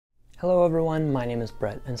Hello everyone, my name is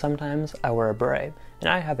Brett, and sometimes I wear a beret, and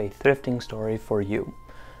I have a thrifting story for you.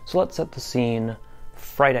 So let's set the scene.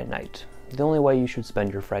 Friday night. The only way you should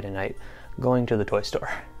spend your Friday night: going to the toy store.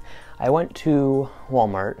 I went to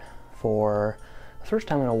Walmart for the first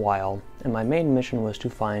time in a while, and my main mission was to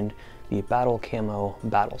find the Battle Camo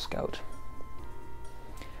Battle Scout.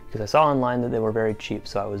 Because I saw online that they were very cheap,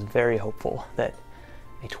 so I was very hopeful that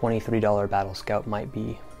a $23 Battle Scout might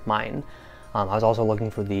be mine. I was also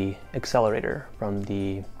looking for the accelerator from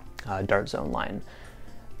the Dart Zone line.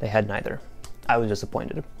 They had neither. I was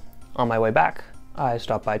disappointed. On my way back, I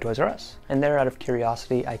stopped by Toys R Us, and there, out of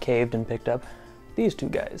curiosity, I caved and picked up these two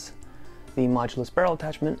guys, the modulus barrel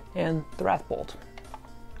attachment and the Wrath Bolt.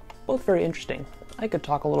 Both very interesting. I could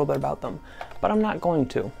talk a little bit about them, but I'm not going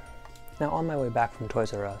to. Now, on my way back from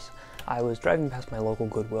Toys R Us, I was driving past my local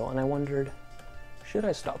Goodwill, and I wondered, should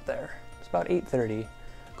I stop there? It's about 8:30.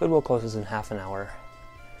 Goodwill closes in half an hour.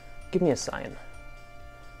 Give me a sign.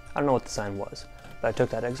 I don't know what the sign was, but I took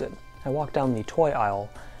that exit. I walked down the toy aisle,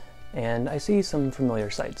 and I see some familiar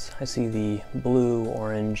sights. I see the blue,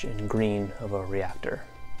 orange, and green of a reactor.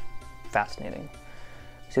 Fascinating.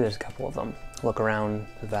 I see there's a couple of them. Look around: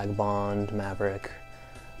 the Vagabond, Maverick,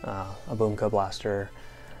 a Boomka blaster.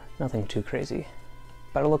 Nothing too crazy.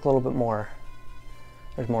 But I look a little bit more.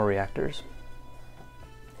 There's more reactors.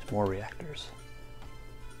 There's more reactors.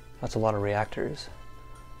 That's a lot of reactors.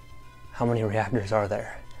 How many reactors are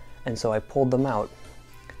there? And so I pulled them out.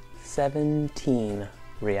 17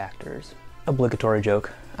 reactors. Obligatory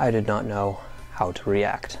joke. I did not know how to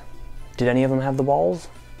react. Did any of them have the balls?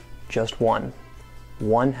 Just one.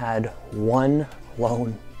 One had one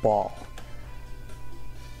lone ball.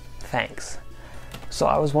 Thanks. So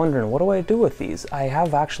I was wondering, what do I do with these? I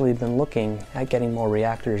have actually been looking at getting more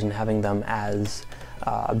reactors and having them as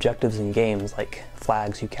objectives in games, like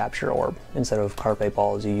flags you capture, or instead of carpe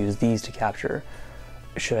balls you use these to capture.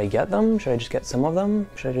 Should I get them? Should I just get some of them?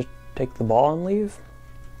 Should I just take the ball and leave?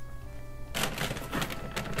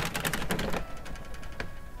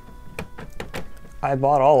 I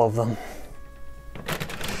bought all of them.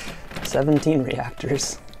 17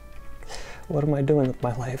 reactors. What am I doing with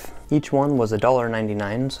my life? Each one was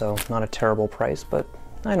 $1.99, so not a terrible price, but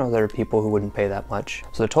I know there are people who wouldn't pay that much.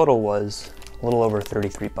 So the total was a little over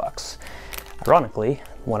 33 bucks. Ironically,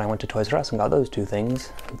 when I went to Toys R Us and got those two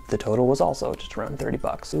things, the total was also just around 30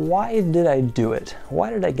 bucks. Why did I do it?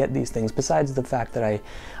 Why did I get these things, besides the fact that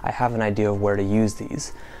I have an idea of where to use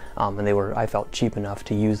these? And they were, I felt, cheap enough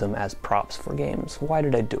to use them as props for games. Why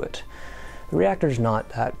did I do it? The reactor's not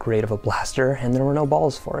that great of a blaster, and there were no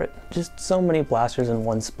balls for it. Just so many blasters in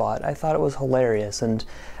one spot. I thought it was hilarious, and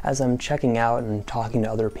as I'm checking out and talking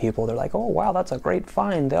to other people, they're like, oh wow, that's a great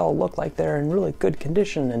find. They all look like they're in really good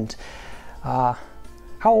condition, and how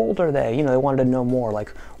old are they? You know, they wanted to know more, like,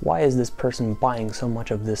 why is this person buying so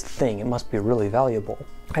much of this thing? It must be really valuable.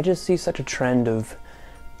 I just see such a trend of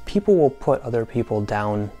people will put other people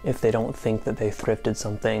down if they don't think that they thrifted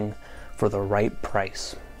something for the right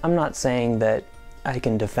price. I'm not saying that I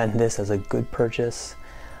can defend this as a good purchase,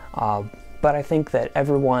 but I think that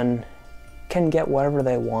everyone can get whatever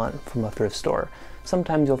they want from a thrift store.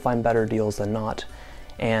 Sometimes you'll find better deals than not,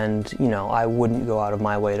 and you know, I wouldn't go out of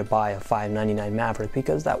my way to buy a $5.99 Maverick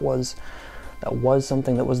because that was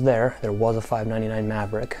something that was there. There was a $5.99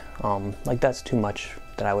 Maverick. Like, that's too much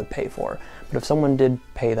that I would pay for. But if someone did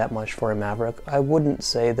pay that much for a Maverick, I wouldn't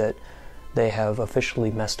say that they have officially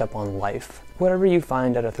messed up on life. Whatever you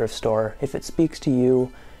find at a thrift store, if it speaks to you,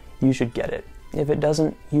 you should get it. If it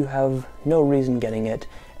doesn't, you have no reason getting it,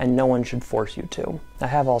 and no one should force you to. I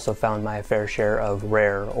have also found my fair share of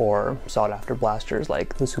rare or sought-after blasters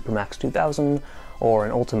like the Supermax 2000 or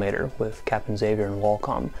an Ultimator with Captain Xavier and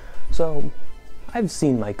Walcom. So I've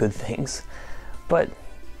seen my good things, but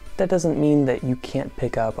that doesn't mean that you can't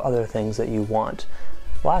pick up other things that you want.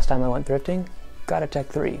 Last time I went thrifting, got a Tech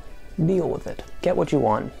 3. Deal with it. Get what you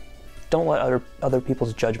want. Don't let other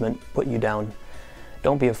people's judgment put you down.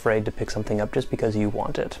 Don't be afraid to pick something up just because you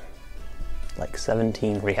want it. Like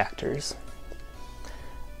 17 reactors.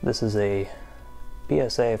 This is a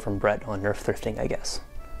PSA from Brett on Nerf thrifting, I guess.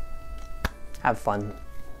 Have fun.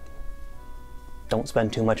 Don't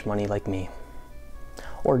spend too much money like me.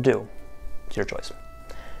 Or do. It's your choice.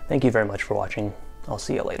 Thank you very much for watching. I'll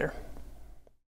see you later.